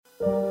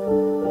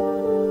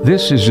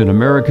This is an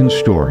American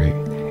story.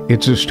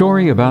 It's a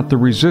story about the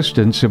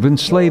resistance of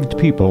enslaved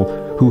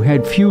people who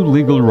had few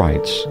legal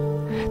rights.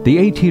 The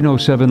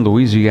 1807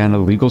 Louisiana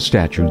legal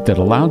statute that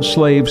allowed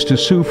slaves to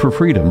sue for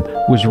freedom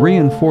was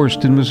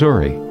reinforced in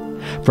Missouri.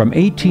 From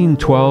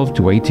 1812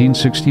 to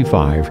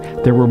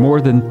 1865, there were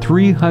more than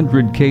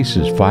 300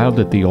 cases filed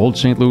at the Old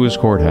St. Louis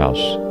Courthouse.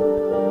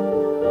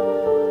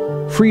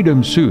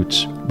 Freedom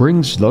Suits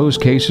brings those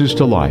cases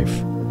to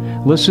life.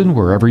 Listen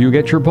wherever you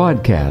get your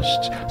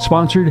podcasts,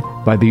 sponsored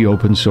by The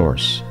Open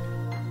Source.